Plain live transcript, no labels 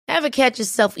Ever catch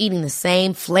yourself eating the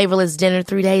same flavorless dinner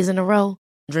 3 days in a row?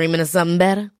 Dreaming of something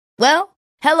better? Well,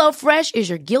 HelloFresh is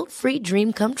your guilt-free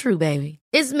dream come true, baby.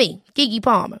 It's me, Keke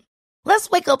Palmer. Let's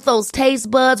wake up those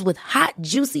taste buds with hot,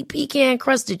 juicy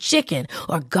pecan-crusted chicken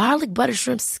or garlic butter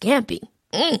shrimp scampi.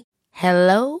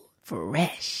 Hello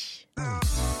Fresh.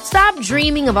 Stop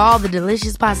dreaming of all the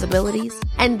delicious possibilities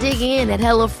and dig in at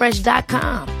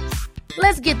HelloFresh.com.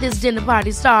 Let's get this dinner party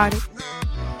started.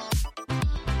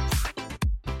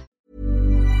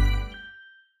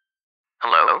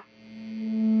 Hello?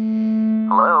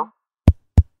 Hello?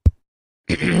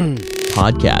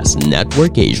 Podcast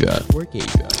Network Asia.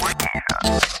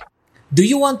 Do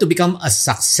you want to become a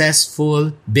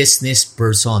successful business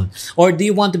person? Or do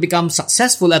you want to become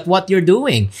successful at what you're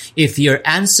doing? If your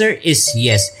answer is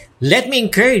yes, let me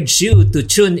encourage you to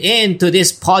tune in to this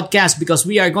podcast because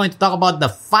we are going to talk about the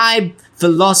 5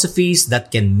 philosophies that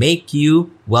can make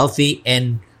you wealthy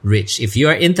and rich. If you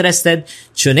are interested,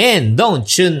 tune in. Don't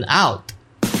tune out.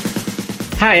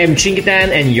 Hi, I'm Chinkitan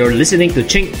and you're listening to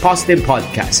Chink Positive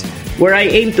Podcast, where I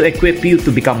aim to equip you to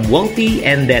become wealthy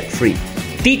and debt-free,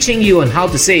 teaching you on how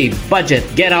to save, budget,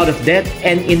 get out of debt,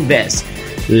 and invest.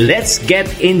 Let's get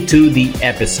into the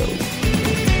episode.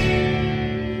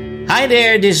 Hi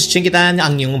there, this is Chinkitan,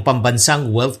 ang iyong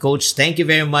pambansang wealth coach. Thank you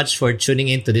very much for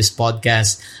tuning in to this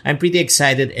podcast. I'm pretty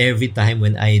excited every time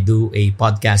when I do a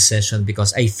podcast session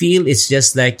because I feel it's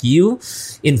just like you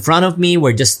in front of me.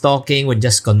 We're just talking, we're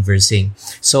just conversing.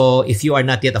 So if you are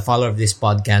not yet a follower of this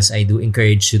podcast, I do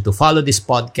encourage you to follow this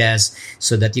podcast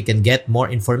so that you can get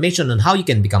more information on how you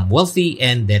can become wealthy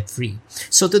and debt-free.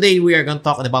 So today we are going to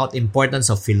talk about importance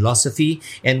of philosophy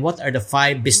and what are the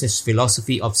 5 business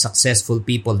philosophy of successful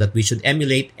people that we should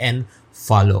emulate and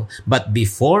follow. But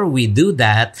before we do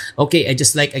that, okay, I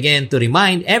just like again to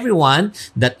remind everyone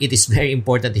that it is very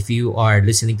important if you are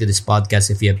listening to this podcast,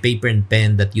 if you have paper and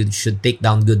pen, that you should take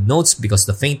down good notes because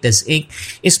the faintest ink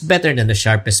is better than the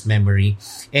sharpest memory.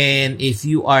 And if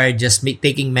you are just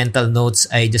taking mental notes,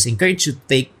 I just encourage you to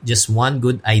take just one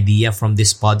good idea from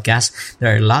this podcast.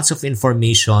 There are lots of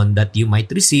information that you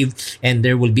might receive and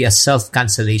there will be a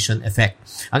self-cancellation effect.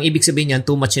 Ang ibig sabihin niyan,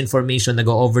 too much information,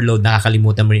 nag-overload,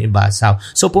 nakakalimutan mo rin iba.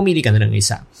 So, pumili ka na ng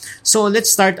isa. So,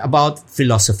 let's start about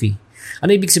philosophy.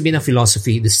 Ano ibig sabihin ng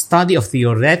philosophy? The study of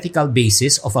theoretical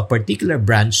basis of a particular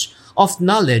branch of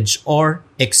knowledge or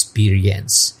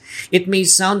experience. It may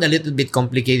sound a little bit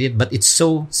complicated, but it's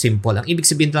so simple. Ang ibig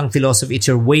sabihin ng philosophy, it's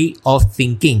your way of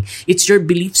thinking. It's your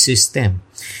belief system.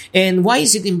 And why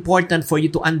is it important for you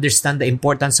to understand the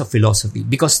importance of philosophy?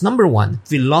 Because number 1,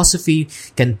 philosophy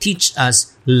can teach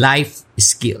us life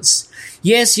skills.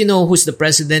 Yes, you know who's the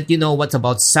president, you know what's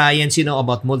about science, you know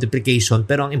about multiplication,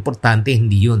 pero ang importante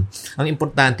hindi yun. Ang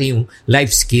importante yung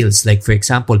life skills. Like for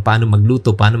example, paano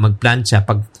magluto, paano magplancha,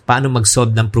 paano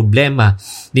mag-solve ng problema,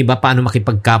 di ba? Paano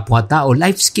makipagkapwa-tao,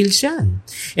 life skills yan.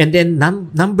 And then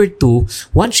number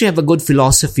 2, once you have a good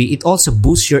philosophy, it also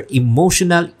boosts your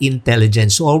emotional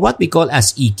intelligence or what we call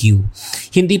as EQ.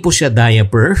 Hindi po siya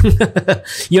diaper.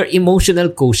 Your emotional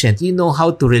quotient. You know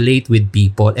how to relate with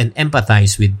people and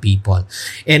empathize with people.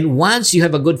 And once you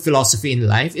have a good philosophy in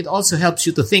life, it also helps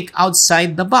you to think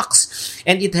outside the box.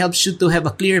 And it helps you to have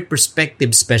a clear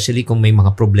perspective, especially kung may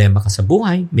mga problema ka sa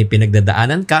buhay, may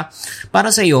pinagdadaanan ka,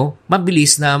 para sa iyo,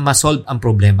 mabilis na masolve ang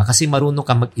problema kasi marunong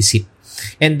ka mag-isip.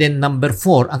 And then number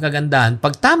 4, ang kagandahan,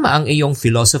 pag tama ang iyong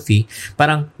philosophy,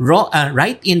 parang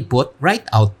right input, right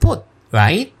output.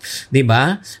 Right?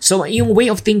 Diba? So, yung way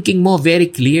of thinking mo,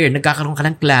 very clear. Nagkakaroon ka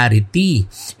ng clarity.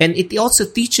 And it also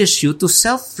teaches you to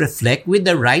self-reflect with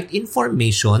the right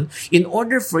information in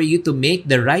order for you to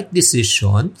make the right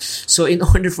decision. So, in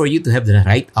order for you to have the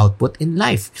right output in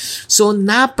life. So,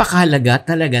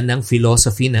 napakahalaga talaga ng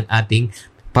philosophy ng ating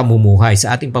pamumuhay,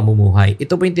 sa ating pamumuhay.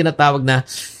 Ito po yung tinatawag na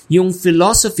yung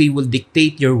philosophy will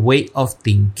dictate your way of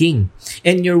thinking.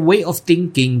 And your way of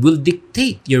thinking will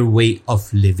dictate your way of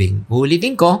living.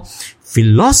 Uulitin ko,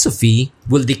 philosophy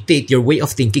will dictate your way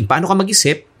of thinking. Paano ka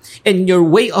mag-isip? And your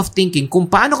way of thinking,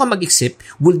 kung paano ka mag-isip,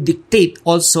 will dictate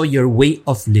also your way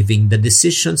of living, the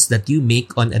decisions that you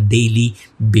make on a daily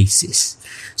basis.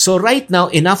 So right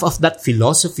now, enough of that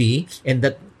philosophy and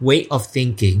that way of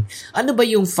thinking. Ano ba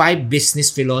yung 5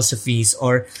 business philosophies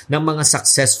or ng mga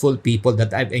successful people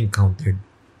that I've encountered?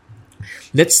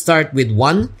 Let's start with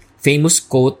one famous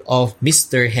quote of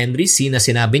Mr. Henry C. na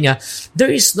sinabi niya,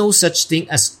 "There is no such thing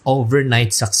as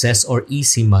overnight success or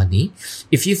easy money.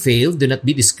 If you fail, do not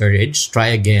be discouraged.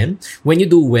 Try again. When you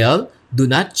do well, do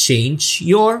not change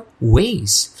your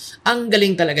ways." Ang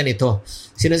galing talaga nito.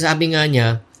 Sinasabi nga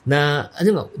niya,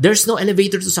 there's no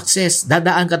elevator to success.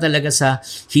 Dadaan ka talaga sa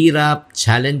hirap,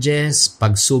 challenges,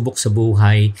 pagsubok sa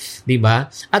buhay, 'di ba?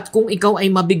 At kung ikaw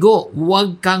ay mabigo,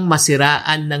 huwag kang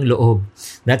masiraan ng loob.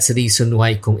 That's the reason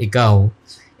why kung ikaw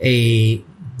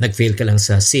nag-fail ka lang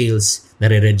sa sales,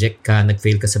 nare-reject ka,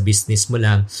 nag-fail ka sa business mo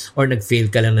lang, or nag-fail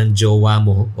ka lang ng jowa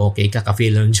mo, okay,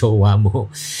 kaka-fail ng jowa mo,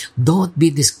 don't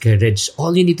be discouraged.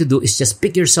 All you need to do is just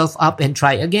pick yourself up and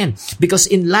try again. Because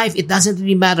in life, it doesn't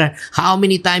really matter how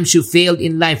many times you failed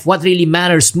in life. What really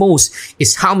matters most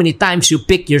is how many times you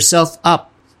pick yourself up.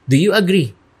 Do you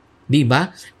agree?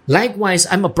 Diba? Likewise,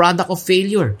 I'm a product of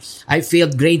failure. I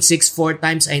failed grade 6 4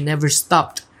 times. I never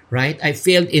stopped. Right? I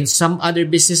failed in some other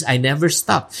business. I never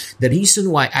stopped. The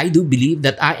reason why I do believe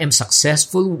that I am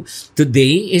successful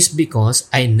today is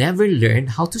because I never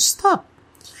learned how to stop.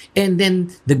 And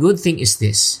then, the good thing is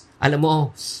this. Alam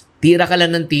mo, tira ka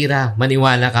lang ng tira.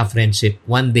 Maniwala ka, friendship.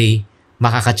 One day,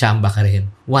 makakachamba ka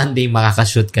rin. One day,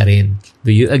 makakashoot ka rin.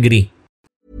 Do you agree?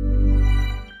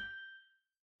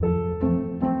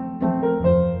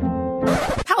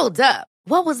 Hold up.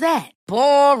 What was that?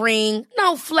 Boring.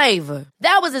 No flavor.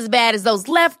 That was as bad as those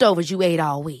leftovers you ate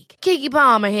all week. Keke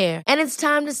Palmer here, and it's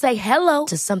time to say hello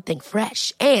to something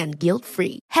fresh and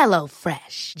guilt-free. Hello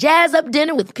Fresh. Jazz up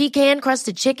dinner with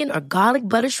pecan-crusted chicken or garlic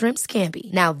butter shrimp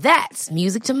scampi. Now that's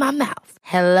music to my mouth.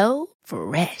 Hello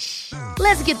Fresh.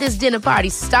 Let's get this dinner party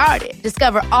started.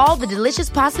 Discover all the delicious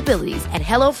possibilities at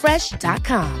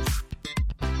HelloFresh.com.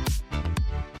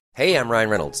 Hey, I'm Ryan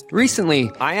Reynolds.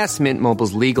 Recently, I asked Mint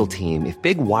Mobile's legal team if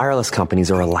big wireless companies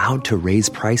are allowed to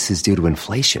raise prices due to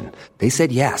inflation. They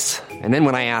said yes. And then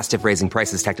when I asked if raising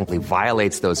prices technically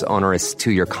violates those onerous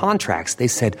 2-year contracts, they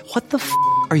said, "What the f***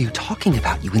 are you talking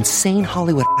about, you insane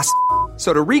Hollywood ass?" So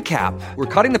to recap, we're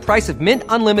cutting the price of Mint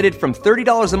Unlimited from $30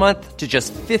 a month to just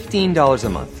 $15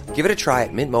 a month. Give it a try at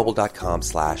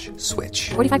mintmobile.com/switch.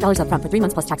 $45 up front for 3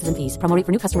 months plus taxes and fees. Promo rate for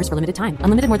new customers for limited time.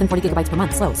 Unlimited more than 40 gigabytes per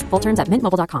month. Slows full terms at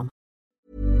mintmobile.com.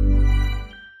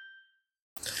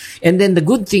 And then the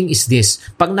good thing is this,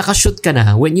 pag nakashoot ka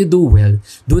na, when you do well,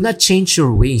 do not change your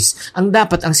ways. Ang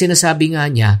sinasabi nga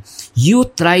niya, you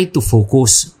try to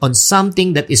focus on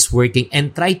something that is working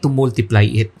and try to multiply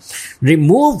it.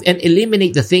 Remove and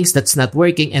eliminate the things that's not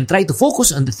working and try to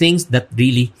focus on the things that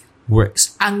really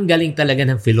works. Ang galing talaga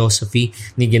ng philosophy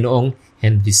ni Ginoong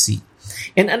Henry C.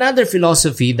 And another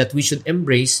philosophy that we should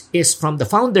embrace is from the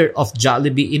founder of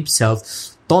Jollibee himself,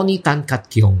 Tony Tan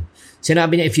Kat Kyong.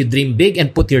 Sinabi niya, if you dream big and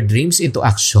put your dreams into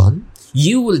action,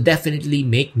 you will definitely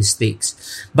make mistakes.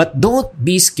 But don't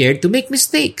be scared to make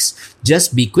mistakes.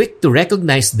 Just be quick to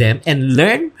recognize them and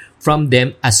learn from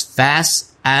them as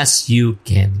fast as you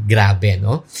can. Grabe,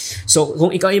 no? So,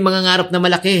 kung ikaw ay mangangarap na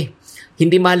malaki,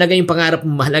 hindi mahalaga yung pangarap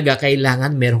mo, mahalaga,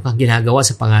 kailangan meron kang ginagawa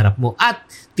sa pangarap mo. At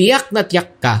tiyak na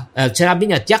tiyak ka, sinabi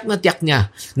niya, tiyak na tiyak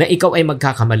niya na ikaw ay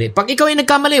magkakamali. Pag ikaw ay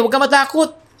nagkamali, huwag ka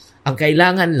matakot. Ang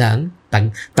kailangan lang,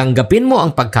 tanggapin mo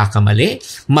ang pagkakamali,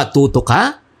 matuto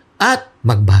ka, at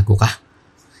magbago ka.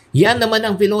 Yan naman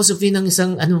ang philosophy ng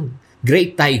isang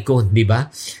great tycoon, di ba?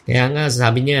 Kaya nga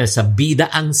sabi niya, sa bida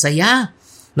ang saya.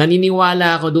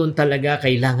 Naniniwala ako doon talaga,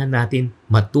 kailangan natin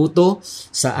matuto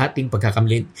sa ating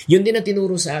pagkakamali. Yun din ang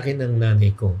tinuro sa akin ng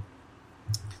nanay ko.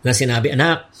 Na sinabi,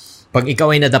 anak, pag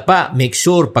ikaw ay nadapa, make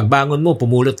sure, pagbangon mo,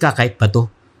 pumulot ka kahit bato.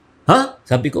 Ha?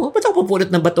 Sabi ko, ba't ako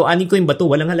pupulot ng bato? Anin ko yung bato,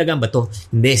 walang halagang bato.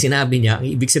 Hindi, sinabi niya, ang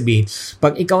ibig sabihin,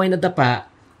 pag ikaw ay nadapa,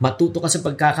 matuto ka sa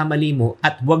pagkakamali mo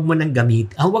at huwag mo nang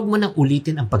huwag mo nang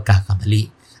ulitin ang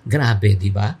pagkakamali. Grabe, di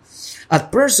ba? A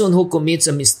person who commits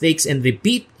a mistakes and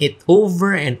repeat it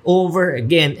over and over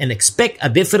again and expect a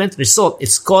different result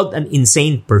is called an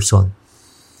insane person.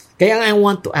 Kaya I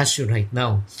want to ask you right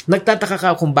now, nagtataka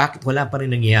ka kung bakit wala pa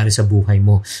rin nangyayari sa buhay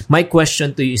mo. My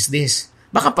question to you is this,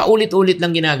 baka paulit-ulit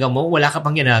lang ginagawa mo, wala ka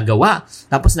pang ginagawa.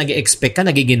 Tapos nag-expect ka,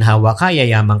 nagiginhawa ka,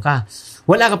 yayaman ka.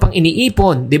 Wala ka pang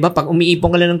iniipon. Di ba? Pag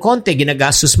umiipon ka lang ng konti,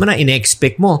 ginagastos mo na,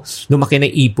 ine-expect mo, lumaki na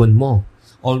ipon mo.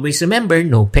 Always remember,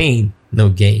 no pain,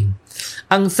 no gain.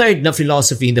 Ang third na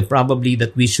philosophy that probably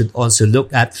that we should also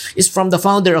look at is from the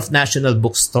founder of National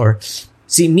Bookstore,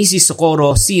 si Mrs.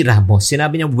 Socorro C. Ramos.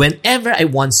 Sinabi niya, whenever I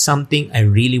want something, I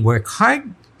really work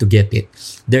hard to get it.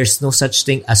 There's no such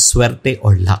thing as swerte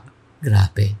or luck.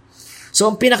 Grabe. So,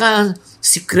 ang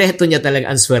pinaka-sikreto niya talaga,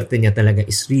 ang swerte niya talaga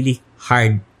is really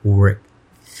hard work.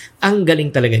 Ang galing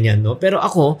talaga niya, no? Pero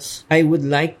ako, I would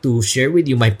like to share with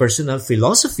you my personal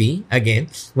philosophy, again,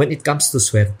 when it comes to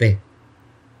swerte.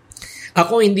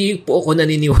 Ako, hindi po ako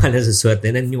naniniwala sa swerte.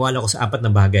 Naniniwala ako sa 4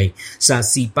 na bagay. Sa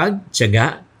sipag,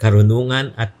 tiyaga,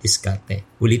 karunungan at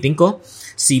diskarte. Ulitin ko,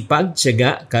 sipag,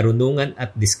 tiyaga, karunungan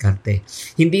at diskarte.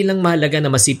 Hindi lang mahalaga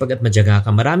na masipag at matyaga ka.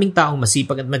 Maraming taong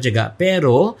masipag at matyaga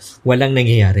pero walang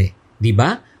nangyayari. Di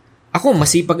ba? Ako,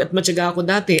 masipag at matyaga ako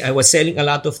dati. I was selling a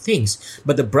lot of things.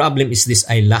 But the problem is this,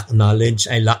 I lack knowledge,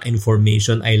 I lack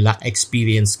information, I lack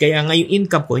experience. Kaya nga yung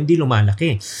income ko hindi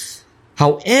lumalaki.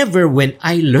 However, when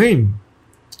I learned,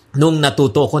 nung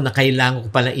natuto ko na kailangan ko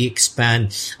pala i-expand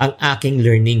ang aking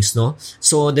learnings, no?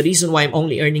 So, the reason why I'm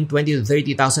only earning 20,000 to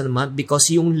 30,000 a month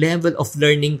because yung level of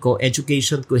learning ko,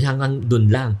 education ko, hanggang dun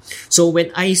lang. So,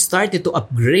 when I started to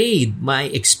upgrade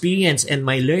my experience and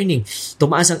my learning,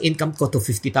 tumaas ang income ko to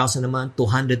 50,000 a month, to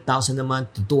 100,000 a month,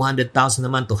 to 200,000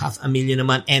 a month, to 500,000 a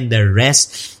month, and the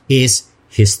rest is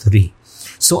history.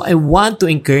 So, I want to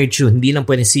encourage you, hindi lang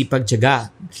pwede sipag, tiyaga,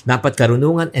 dapat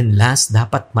karunungan, and last,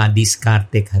 dapat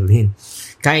madiskarte ka rin.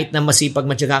 Kahit na masipag,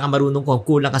 matyaga ka, marunong kung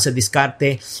kulang ka sa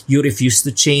diskarte, you refuse to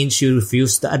change, you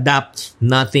refuse to adapt,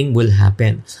 nothing will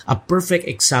happen. A perfect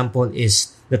example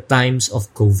is the times of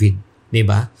COVID.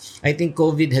 Diba? I think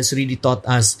COVID has really taught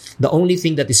us the only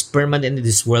thing that is permanent in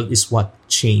this world is what?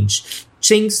 Change.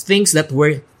 Change things that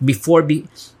were before,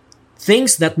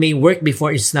 things that may work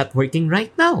before is not working right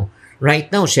now.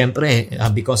 Right now, syempre,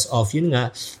 because of yun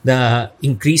nga, the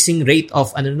increasing rate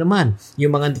of yung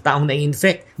mga taong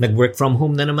na-infect, nag-work from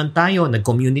home na naman tayo,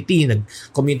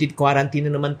 nag-community quarantine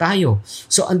na naman tayo.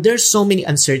 So, and there's so many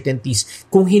uncertainties.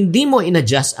 Kung hindi mo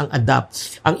in-adjust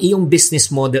adapt ang iyong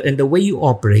business model and the way you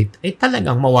operate,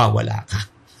 talagang mawawala ka.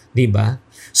 Diba?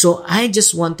 So, I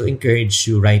just want to encourage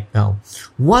you right now.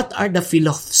 What are the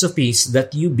philosophies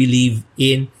that you believe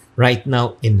in right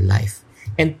now in life?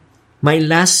 And my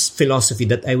last philosophy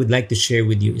that I would like to share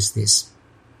with you is this.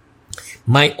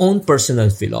 My own personal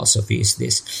philosophy is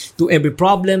this. To every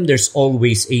problem, there's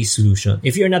always a solution.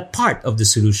 If you're not part of the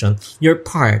solution, you're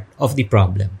part of the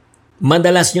problem.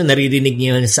 Madalas nyo naririnig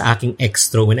niyo sa aking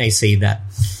extra when I say that.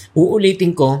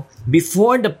 Uulitin ko,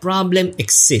 before the problem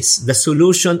exists, the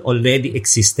solution already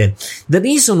existed. The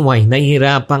reason why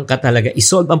nahihirapan ka talaga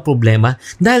isolve ang problema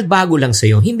dahil bago lang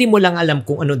sa'yo. Hindi mo lang alam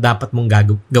kung ano dapat mong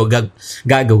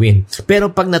gagawin.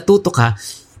 Pero pag natuto ka,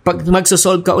 pag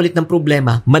magsosolve ka ulit ng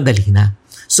problema, madali na.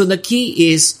 So the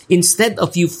key is, instead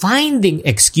of you finding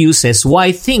excuses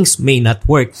why things may not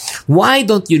work, why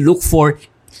don't you look for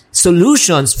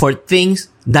solutions for things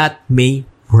that may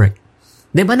work?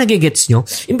 Diba nagigets nyo?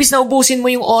 Imbis na ubusin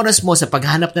mo yung oras mo sa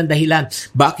paghahanap ng dahilan,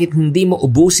 bakit hindi mo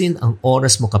ubusin ang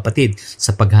oras mo, kapatid,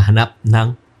 sa paghahanap ng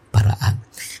paraan?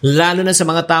 Lalo na sa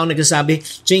mga taong nagsasabi,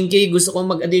 Chinky, gusto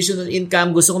kong mag-additional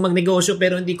income, gusto kong magnegosyo,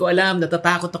 pero hindi ko alam,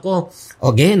 natatakot ako.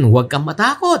 Again, huwag kang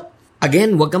matakot.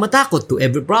 To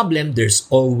every problem,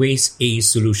 there's always a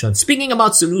solution. Speaking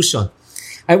about solution,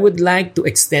 I would like to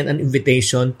extend an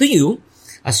invitation to you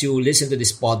as you listen to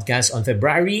this podcast on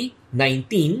February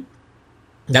 19.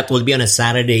 That will be on a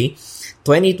Saturday,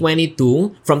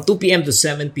 2022. From 2 p.m. to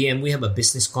 7 p.m., we have a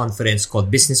business conference called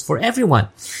Business for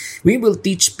Everyone. We will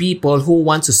teach people who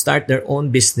want to start their own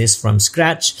business from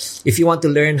scratch. If you want to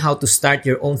learn how to start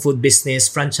your own food business,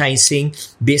 franchising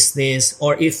business,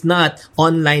 or if not,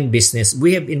 online business,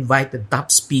 we have invited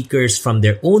top speakers from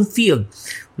their own field.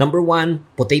 Number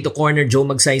 1, Potato Corner, Joe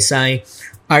Magsaysay,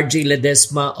 RJ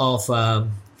Ledesma of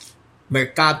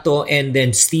Mercato, and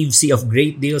then Steve C. of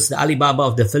Great Deals, the Alibaba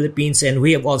of the Philippines. And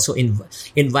we have also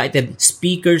invited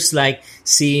speakers like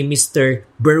si Mr.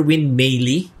 Berwin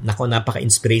Mailey. Nako,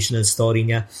 napaka-inspirational story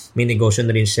niya. May negosyo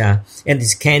na rin siya. And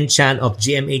this Ken Chan of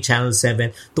GMA Channel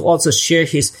 7 to also share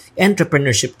his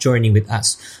entrepreneurship journey with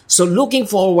us. So looking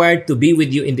forward to be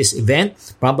with you in this event.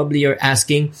 Probably you're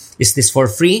asking, is this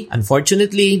for free?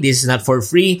 Unfortunately, this is not for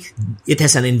free. It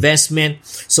has an investment.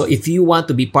 So if you want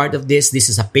to be part of this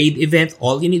is a paid event.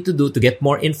 All you need to do to get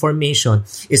more information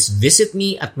is visit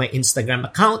me at my Instagram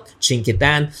account,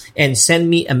 Chinkitan, and send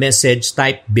me a message,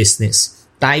 type business,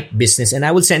 and I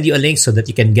will send you a link so that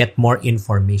you can get more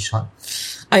information.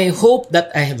 I hope that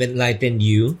I have enlightened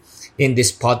you in this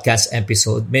podcast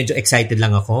episode. Medyo excited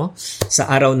lang ako sa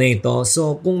araw na ito.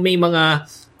 So kung may mga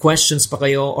questions pa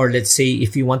kayo, or let's say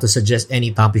if you want to suggest any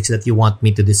topics that you want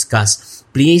me to discuss,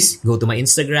 please go to my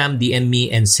Instagram, DM me,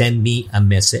 and send me a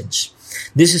message.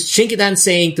 This is Chinkitan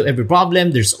saying, to every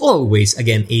problem, there's always,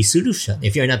 again, a solution.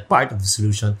 If you're not part of the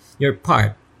solution, you're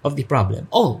part of the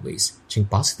problem. Always Chink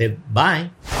Positive.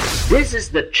 Bye. This is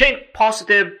the Chink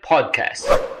Positive Podcast.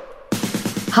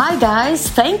 Hi guys,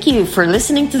 thank you for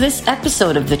listening to this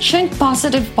episode of the Chink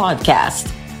Positive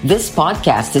Podcast. This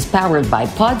podcast is powered by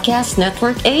Podcast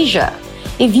Network Asia.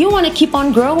 If you want to keep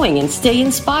on growing and stay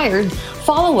inspired,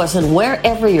 follow us on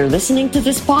wherever you're listening to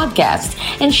this podcast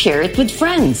and share it with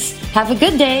friends. Have a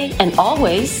good day and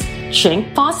always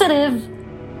think positive.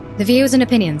 The views and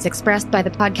opinions expressed by the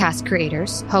podcast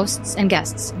creators, hosts, and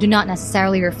guests do not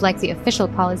necessarily reflect the official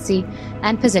policy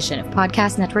and position of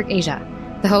Podcast Network Asia,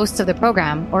 the hosts of the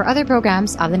program, or other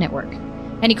programs of the network.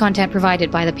 Any content provided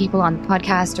by the people on the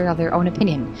podcast are of their own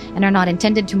opinion and are not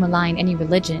intended to malign any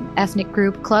religion, ethnic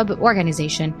group, club,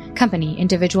 organization, company,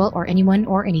 individual, or anyone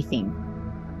or anything.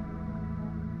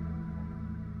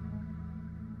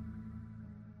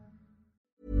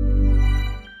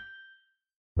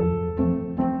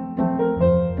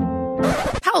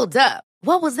 Hold up.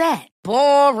 What was that?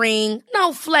 Boring.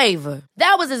 No flavor.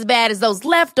 That was as bad as those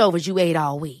leftovers you ate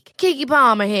all week. Keke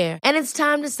Palmer here, and it's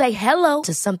time to say hello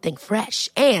to something fresh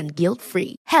and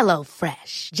guilt-free. Hello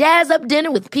Fresh. Jazz up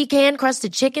dinner with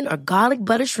pecan-crusted chicken or garlic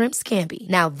butter shrimp scampi.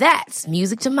 Now that's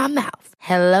music to my mouth.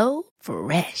 Hello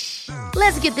Fresh.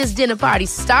 Let's get this dinner party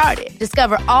started.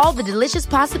 Discover all the delicious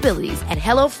possibilities at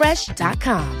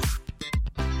HelloFresh.com.